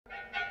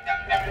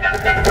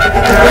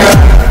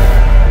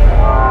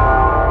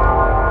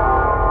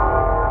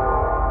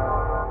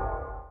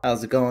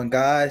How's it going,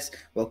 guys?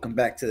 Welcome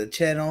back to the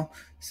channel.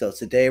 So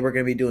today we're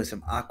going to be doing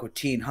some Aqua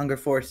Teen Hunger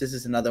Force. This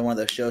is another one of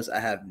those shows I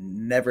have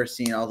never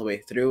seen all the way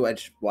through. I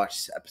just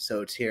watched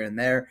episodes here and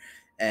there,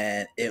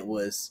 and it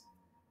was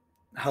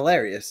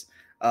hilarious.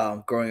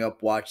 Growing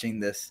up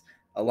watching this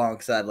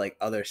alongside like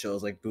other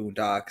shows like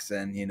Boondocks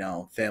and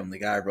Family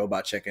Guy,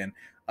 Robot Chicken.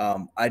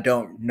 I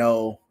don't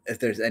know if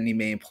there's any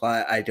main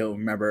plot. I don't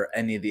remember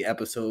any of the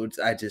episodes.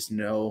 I just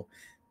know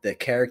the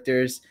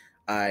characters.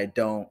 I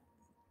don't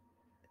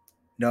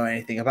know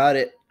anything about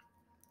it.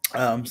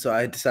 So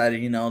I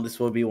decided, this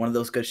will be one of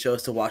those good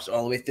shows to watch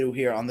all the way through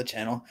here on the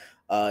channel,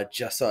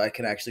 just so I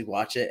can actually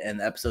watch it. And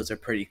the episodes are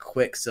pretty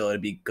quick, so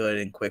it'd be good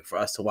and quick for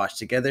us to watch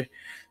together.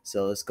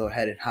 So let's go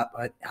ahead and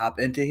hop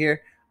into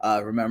here.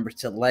 Remember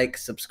to like,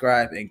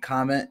 subscribe, and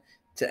comment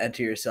to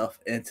enter yourself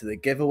into the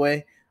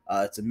giveaway.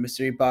 It's a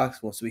mystery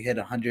box. Once we hit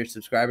 100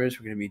 subscribers,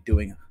 we're going to be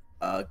doing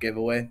a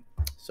giveaway.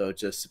 So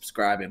just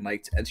subscribe and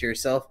like to enter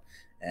yourself,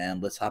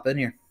 and let's hop in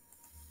here.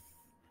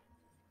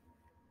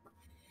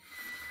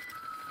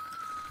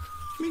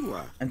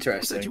 Meanwhile,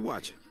 interesting. You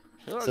watching?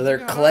 So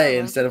they're clay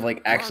instead of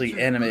like actually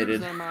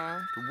animated.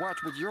 To watch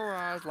with your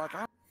eyes like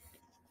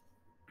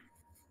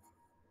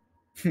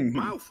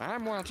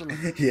I'm watching.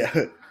 Yeah.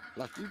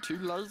 Like you too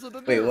lazy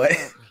to do. Wait, what?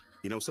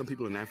 You know, some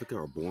people in Africa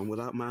are born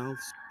without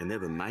mouths, and they're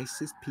the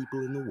nicest people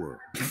in the world.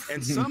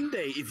 And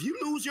someday, if you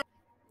lose your...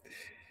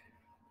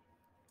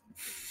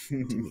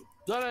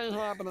 That ain't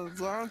happening,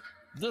 son.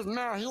 This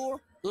mouth here,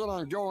 it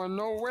ain't going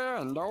nowhere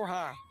and no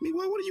how.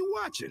 Meanwhile, what are you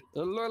watching?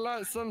 It look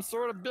like some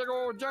sort of big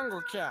old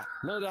jungle cat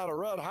made out of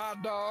red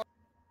hot dog.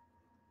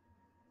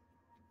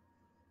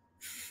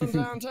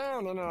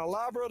 Downtown in an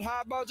elaborate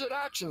high-budget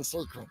action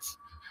sequence.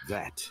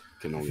 That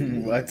can only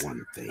mean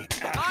one thing.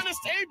 Honest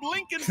Abe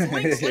Lincoln's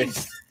link sleep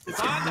is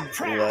on the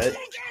track.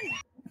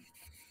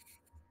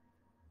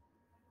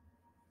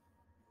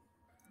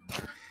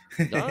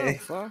 Damn,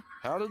 son.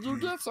 How did you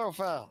get so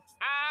fast?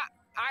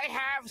 I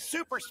have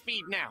super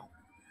speed now.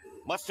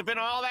 Must have been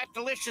all that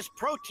delicious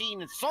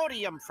protein and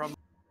sodium from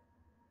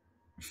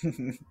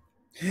with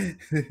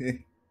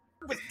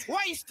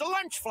twice the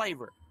lunch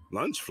flavor.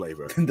 Lunch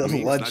flavor? The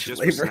lunch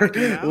flavor?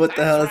 What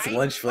the hell is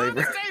lunch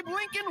flavor?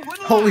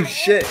 Holy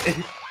shit.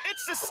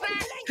 It's the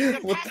snack.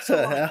 What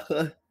the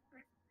hell?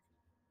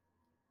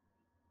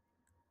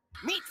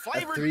 Meat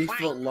flavored. 3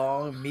 foot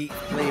long meat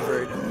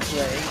flavored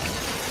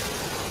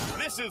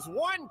plank. This is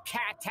one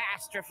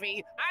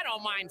catastrophe I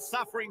don't mind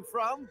suffering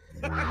from.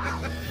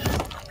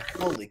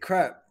 Holy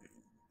crap.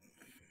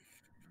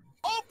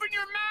 Open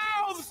your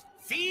mouths!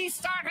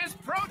 Feast on his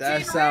protein.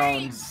 That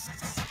sounds...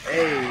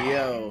 Hey,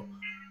 yo.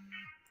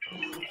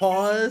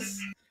 Pause.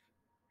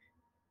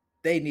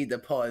 They need to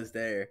pause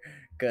there,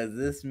 because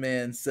this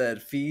man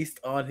said feast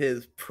on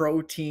his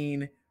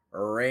protein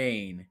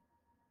rain.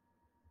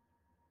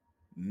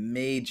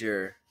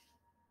 Major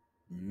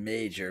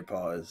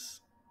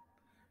pause.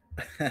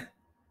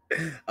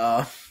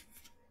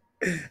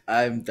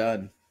 I'm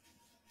done.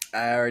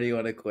 I already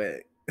want to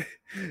quit.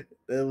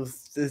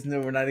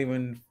 We're not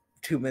even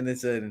 2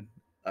 minutes in.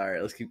 All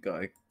right, let's keep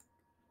going.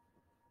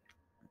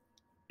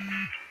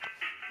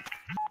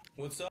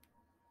 What's up?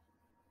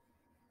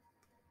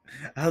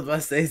 I was about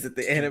to say, is it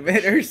the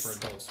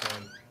animators?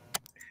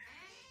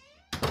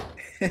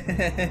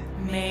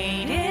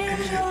 Made in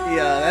Georgia.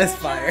 Yeah, that's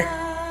fire.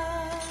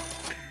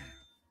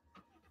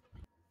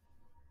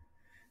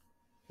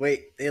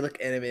 Wait, they look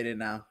animated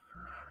now.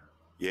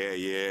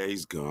 Yeah,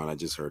 he's gone. I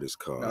just heard his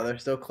car. No, they're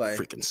still clay.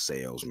 Freaking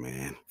sales,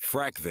 man.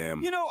 Frack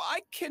them. You know, I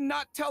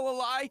cannot tell a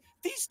lie.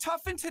 These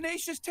tough and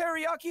tenacious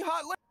teriyaki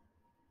hot...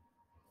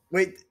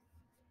 Wait,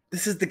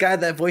 this is the guy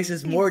that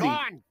voices Morty.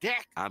 Gone,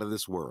 Dick. Out of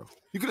this world.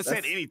 You could have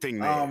said anything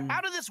there.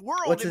 Out of this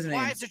world what's his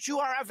implies name? that you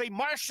are of a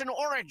Martian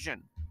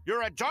origin.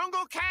 You're a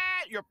jungle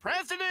cat, you're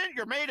president,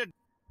 you're made of...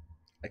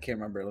 I can't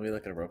remember. Let me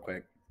look at it real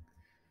quick.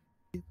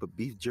 But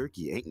beef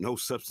jerky ain't no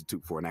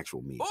substitute for an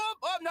actual meal.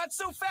 Oh, not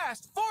so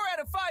fast. 4 out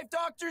of 5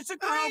 doctors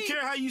agree. I don't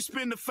care how you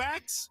spin the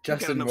facts.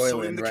 Justin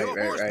Roiland,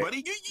 right.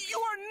 Buddy.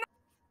 You are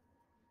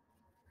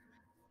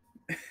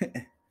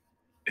not...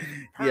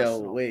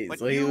 Yo, wait, but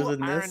so he was in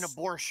you are this? an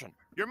abortion.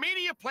 Your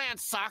media plan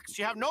sucks.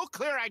 You have no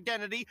clear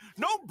identity,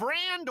 no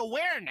brand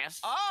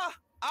awareness.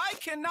 I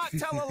cannot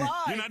tell a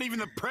lie. You're not even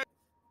the president.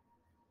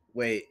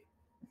 Wait.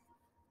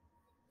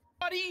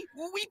 Buddy,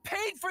 we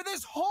paid for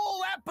this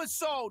whole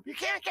episode. You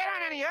can't get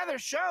on any other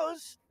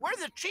shows. We're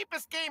the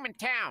cheapest game in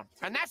town,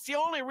 and that's the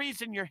only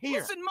reason you're here.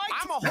 Listen, Mike.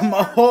 I'm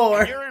a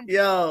whore. You're in...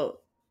 Yo.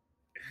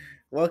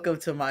 Welcome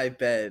to my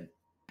bed.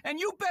 And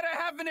you better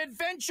have an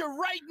adventure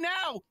right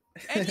now.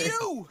 And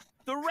you,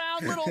 the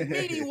round little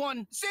meaty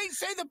one,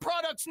 say the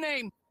product's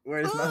name.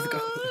 Where's his mouth go?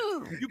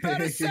 You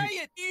better say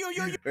it.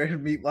 Where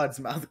did Meatwad's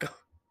mouth go?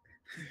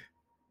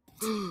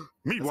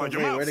 Meatwad,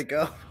 your mouth. Where'd it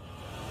go?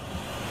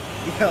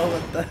 Yo,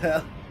 what the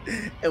hell?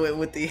 It went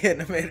with the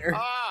animator.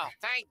 Oh,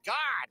 thank God.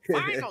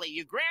 Finally,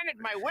 you granted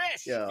my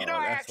wish. Yo, you know,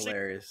 that's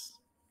hilarious.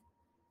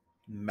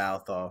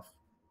 Mouth off.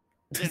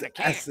 in the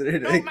can. Acid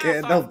in No the mouth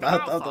can. off, No no mouth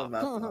mouth off, no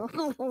off.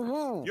 mouth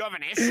off. You have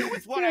an issue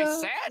with what I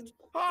said?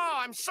 Oh,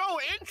 I'm so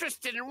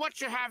interested in what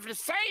you have to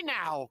say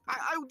now.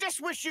 I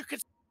just wish you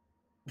could.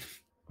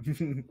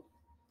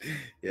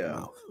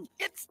 Yeah.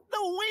 It's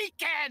the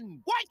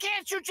weekend. Why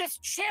can't you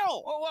just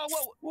chill?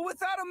 Well,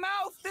 without a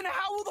mouth, then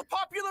how will the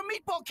popular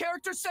meatball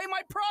character say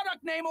my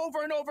product name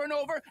over and over and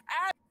over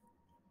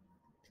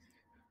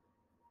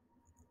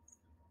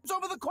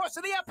over the course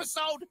of the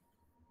episode?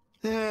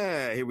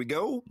 Yeah, here we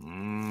go.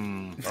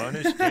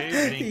 Honest Abe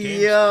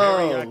Lincoln's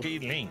Yo.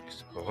 teriyaki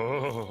links.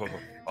 Oh,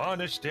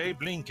 Honest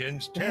Abe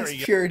Lincoln's That's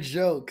teriyaki pure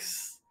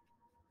jokes.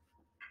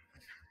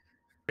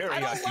 I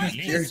don't like links.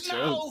 Your his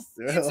mouth. jokes,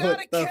 bro. It's out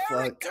What of the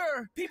fuck?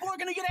 People are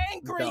gonna get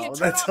angry No, and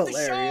turn that's off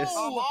hilarious. the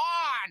Come show.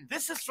 on.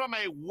 This is from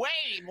a way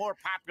more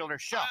popular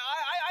show.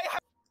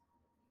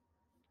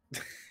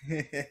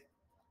 It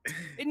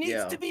needs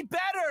Yeah. to be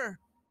better.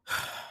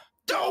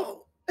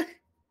 Don't.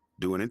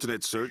 Do an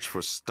internet search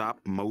for stop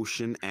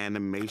motion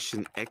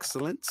animation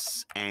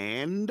excellence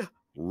and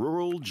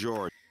rural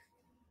Georgia.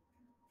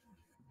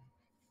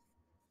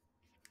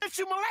 But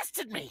you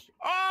molested me.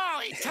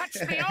 Oh, he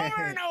touched me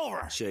over and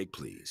over. Shake,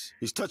 please.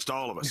 He's touched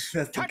all of us.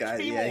 That's the Touch guy.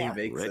 me Yeah, he more.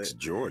 makes Rex, it.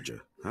 Georgia.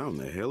 How in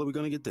the hell are we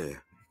gonna get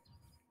there?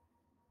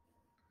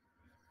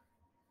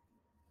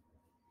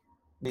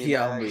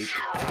 Yeah, I'm weak.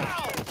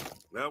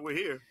 Well, we're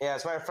here. Yeah,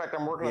 as a matter of fact,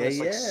 I'm working on Yeah, this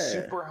like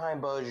yeah. super high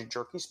budget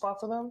jerky spot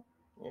for them.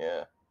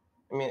 Yeah,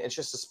 I mean it's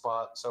just a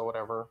spot, so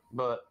whatever.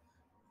 But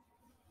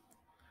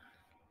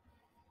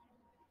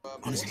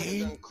Honest once they're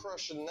Abe? done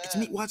crushing that, It's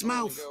Meatwad's I'm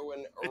gonna mouth. go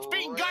and It's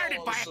being round guarded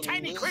by a some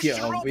tiny loose- Christian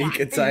Yeah, I'm robot. weak.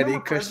 Hey, It's tiny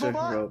remember Chris Christian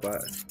Robot?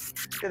 robot.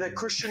 Yeah, that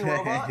Christian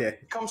robot Yeah.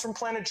 comes from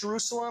planet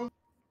Jerusalem.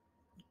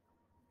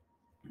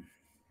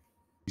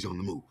 He's on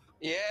the move.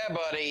 Yeah,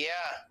 buddy.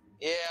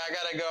 Yeah, I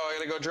gotta go. I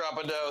gotta go drop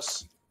a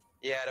dose.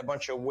 Yeah, I had a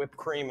bunch of whipped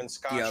cream and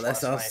scotch. Yeah, that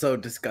last sounds night. so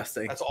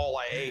disgusting. That's all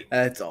I ate.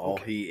 That's all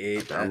he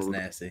ate. That's Download.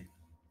 nasty.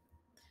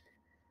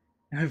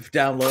 I've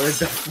downloaded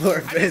the floor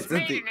I vents. just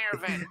made an air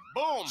vent.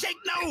 Boom. Shake,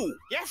 no!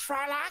 Yes,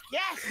 Frylock,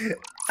 yes.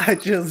 I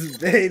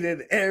just made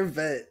an air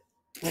vent.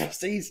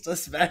 Proceeds to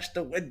smash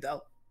the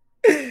window.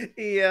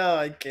 Yo,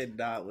 I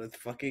cannot with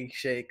fucking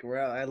Shake,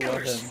 bro. I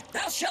love him.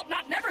 Thou shalt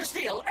not never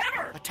steal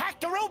ever. Attack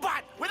the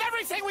robot with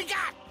everything we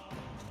got.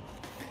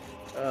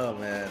 Oh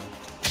man.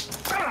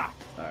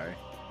 Sorry.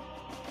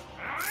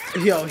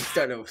 Yo, he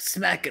started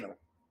smacking him.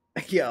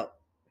 Yo.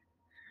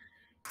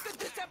 That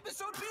this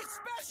episode be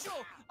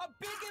special, a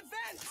big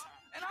event,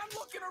 and I'm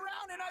looking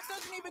around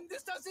and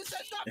this does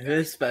not. It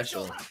is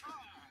special.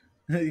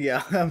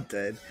 Yeah, I'm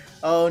dead.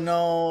 Oh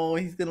no,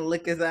 he's gonna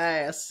lick his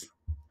ass.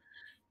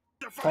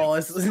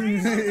 Pause.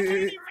 Freeze the tiny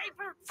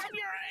vapor from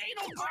your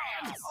anal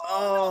glands.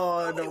 Oh,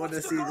 I don't He want to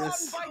wants see go out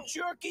this. and buy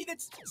jerky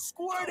that's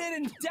squirted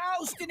and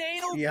doused in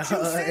anal Yeah.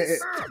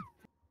 juices.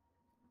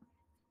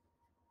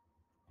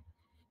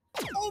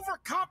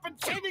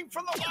 Overcompensating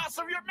for the loss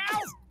of your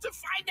mouth to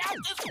find out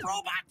this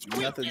robot's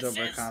Nothing's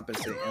weaknesses.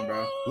 overcompensating,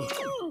 bro.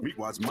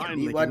 Meatwad's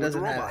mind linking Meatwad with the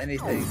doesn't have robot.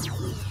 anything.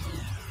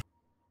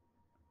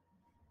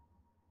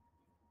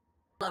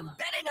 Love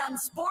betting on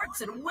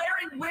sports and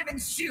wearing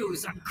women's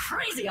shoes. I'm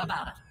crazy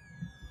about it.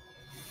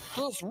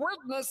 His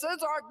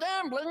weaknesses are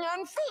gambling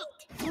and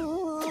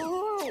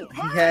feet.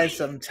 He has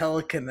some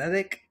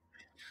telekinetic.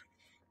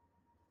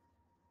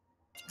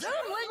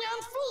 Gambling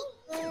and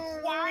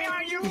feet. Why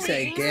are you He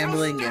said being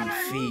gambling so and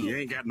stubborn? He feet.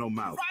 ain't got no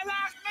mouth.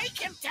 Frylock, make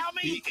him tell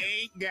me. He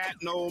ain't got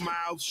no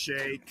mouth,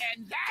 Shake.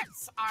 And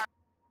that's our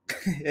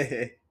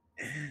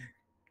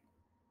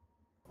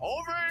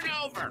over and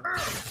over.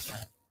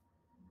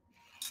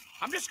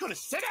 I'm just gonna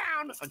sit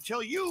down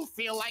until you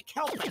feel like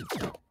helping.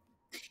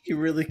 He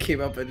really came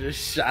up and just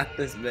shot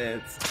this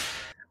man.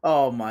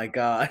 Oh my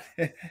god.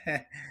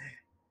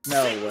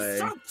 No way.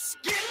 Soaked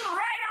skin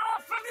right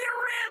off of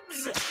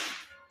your ribs.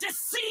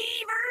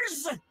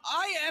 Deceivers.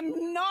 I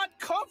am not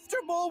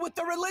comfortable with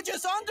the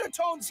religious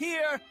undertones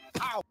here.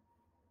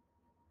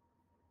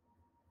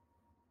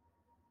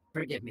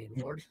 Forgive me,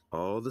 Lord.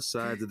 All the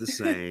sides are the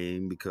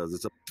same because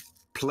it's a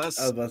plus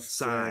I was about to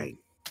sign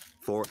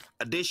for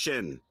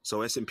addition.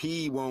 So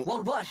S&P won't.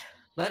 Won't what?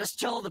 Let us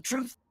tell the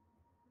truth.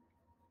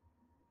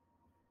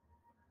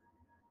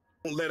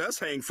 Let us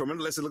hang from it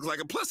unless it looks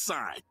like a plus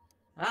sign.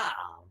 Oh,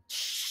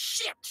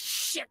 shit.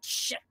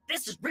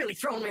 This is really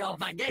throwing me off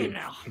my game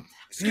now.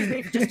 Excuse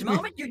me for just a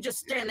moment. You just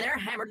stand there,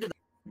 hammered to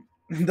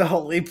the... The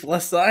holy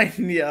plus sign?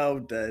 Yo,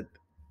 I'm dead.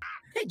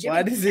 Hey, Jimmy,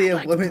 Why does he I'd have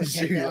like to women's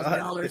put shoes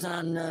 $10,000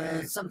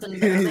 on something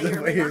He's that a may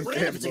or may weird not win.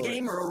 If it's a kid, boy.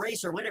 game or a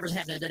race or whatever's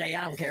happening today,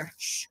 I don't care.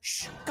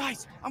 Shh,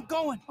 guys, I'm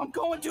going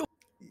to.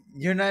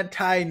 You're not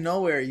tied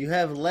nowhere. You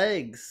have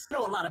legs. I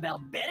know a lot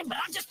about betting, but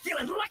I'm just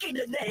feeling lucky You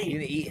today.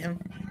 gonna eat him?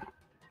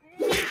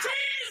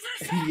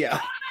 Jesus! Yeah.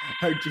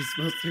 Aren't you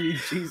supposed to eat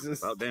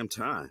Jesus? About damn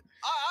time.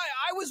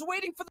 I was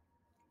waiting for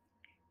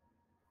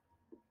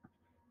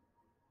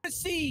to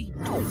see.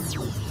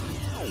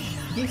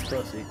 He's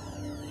pussy.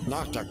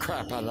 Knock the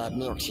crap out of that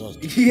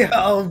milkshake. Yeah,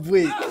 I'm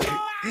weak.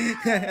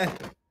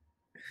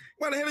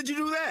 Why the hell did you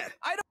do that?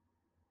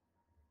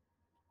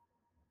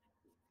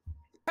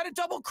 Had a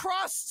double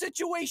cross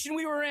situation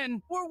we were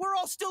in. We're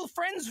all still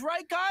friends,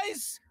 right,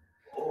 guys?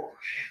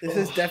 This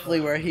is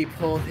definitely where he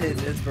pulled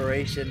his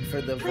inspiration for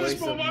the voice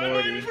of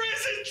Morty.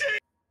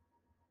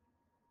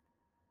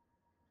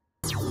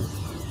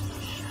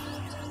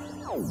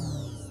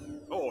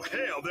 Oh,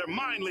 hell, they're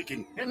mind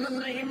leaking. In the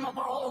name of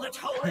all that's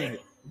holy,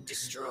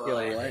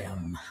 destroy Yo, what?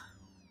 them.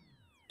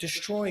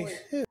 Destroy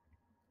who?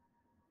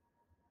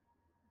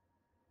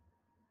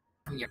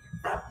 Your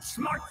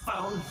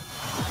smartphone.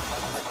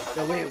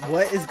 Yo, wait,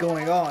 what is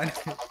going on?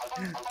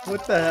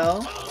 What the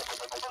hell?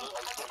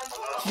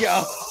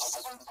 Yo.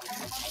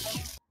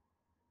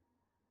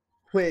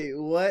 Wait,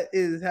 what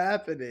is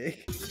happening?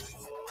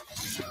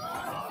 He's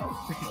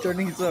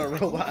turning into a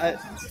robot.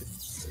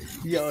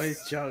 Yo,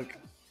 his junk.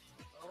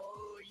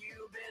 Oh,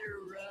 you better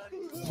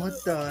run.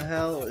 What the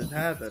hell is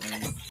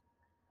happening?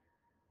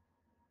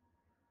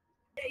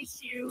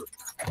 Chase you.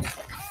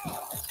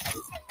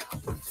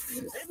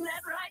 Isn't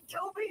that right,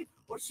 Toby?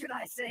 Or should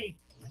I say,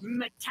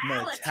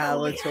 Metallatoby?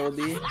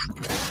 Metallatoby?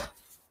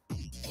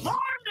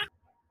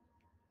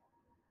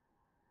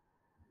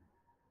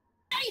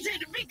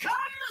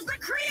 Becomes the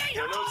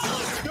creator.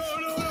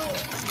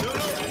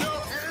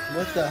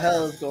 What the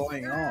hell is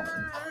going on?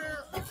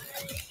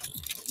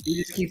 He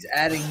just keeps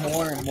adding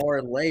more and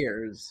more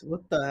layers.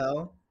 What the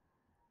hell?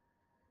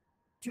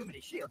 Too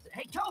many shields.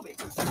 Hey, Toby.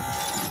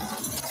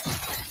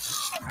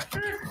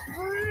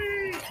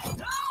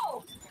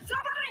 No!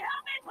 Somebody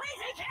help me,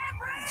 please! He can't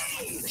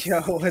breathe! Yo,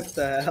 what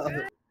the hell?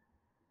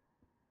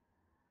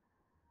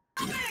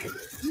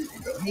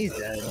 He's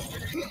dead.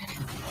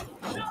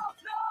 No!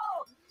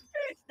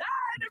 He's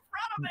died in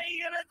front of me,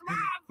 and it's my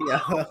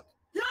fault!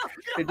 Yeah,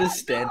 you're just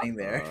standing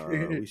there.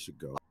 We should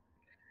go.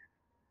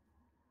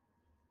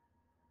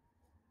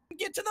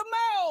 Get to the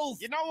mouth!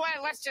 You know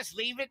what? Let's just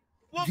leave it.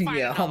 We'll find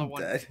Yeah, another I'm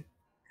one. dead.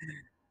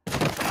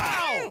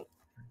 Ow!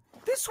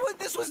 This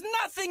was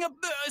nothing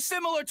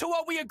similar to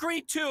what we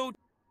agreed to.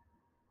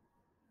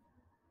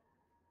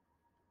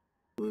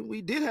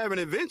 We did have an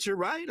adventure,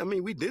 right? I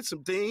mean, we did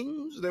some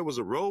things. There was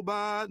a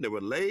robot. There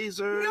were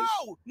lasers.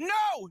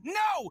 No!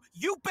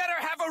 You better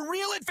have a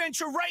real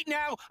adventure right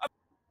now.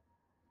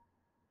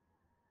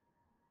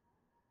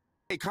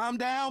 Hey, calm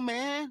down,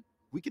 man.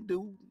 We could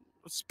do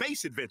a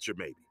space adventure,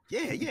 maybe.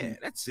 Yeah,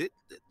 that's it.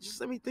 Just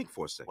let me think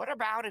for a second. What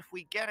about if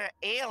we get an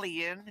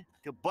alien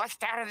to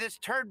bust out of this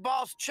turd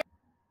ball's chest?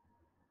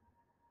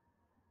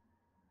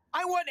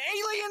 I want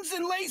aliens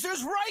and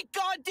lasers right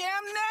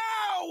goddamn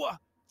now!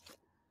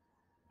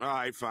 All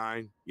right,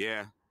 fine.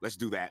 Yeah, let's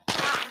do that.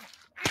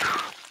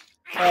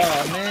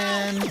 Oh,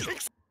 man.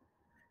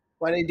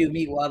 Why they do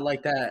Meatwad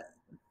like that?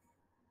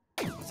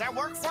 Does that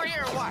work for you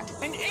or what?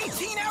 An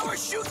 18-hour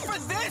shoot for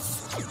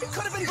this? It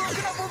could have been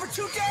broken up over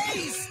 2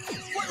 days!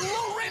 What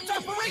low-rent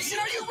operation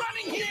are you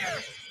running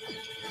here?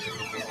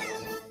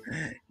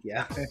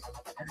 Yeah.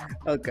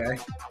 Okay.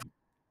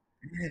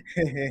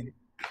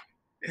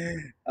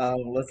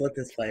 Let's let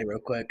this play real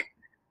quick.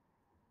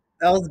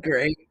 That was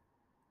great.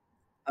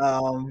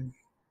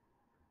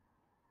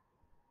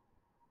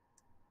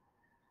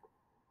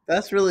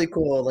 That's really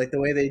cool. Like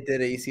the way they did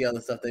it. You see all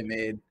the stuff they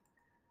made.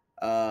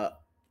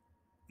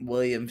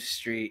 William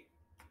Street.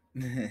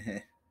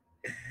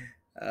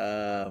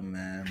 Oh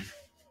man.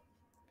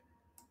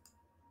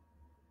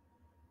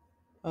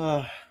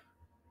 Oh,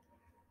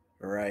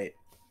 right.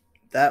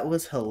 That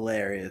was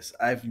hilarious.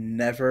 I've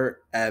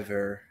never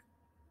ever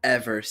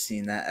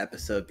seen that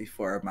episode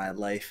before in my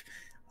life.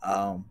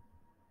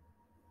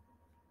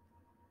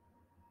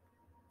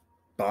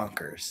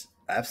 Bonkers.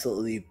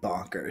 Absolutely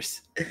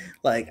bonkers.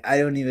 Like I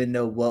don't even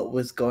know what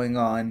was going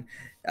on.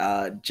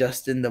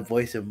 Justin, the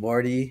voice of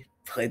Morty,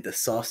 played the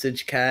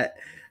sausage cat.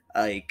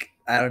 Like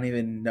I don't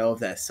even know if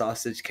that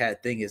sausage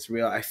cat thing is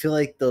real. I feel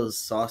like those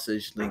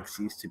sausage links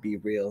used to be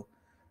real.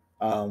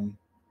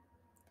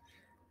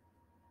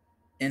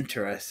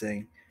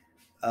 Interesting.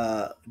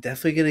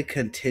 Definitely gonna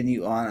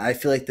continue on. I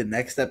feel like the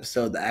next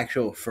episode, the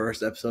actual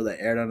first episode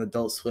that aired on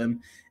Adult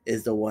Swim,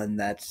 is the one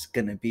that's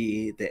gonna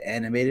be the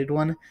animated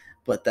one.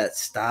 But that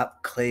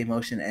stop clay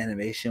motion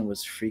animation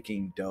was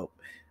freaking dope.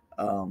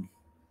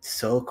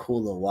 So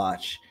cool to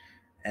watch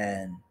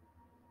and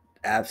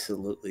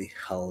absolutely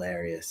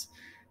hilarious.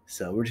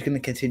 So we're just gonna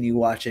continue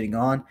watching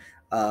on.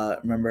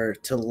 Remember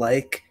to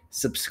like,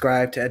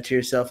 subscribe to enter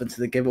yourself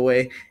into the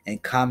giveaway,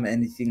 and comment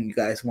anything you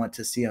guys want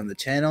to see on the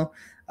channel.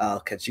 I'll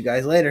catch you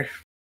guys later.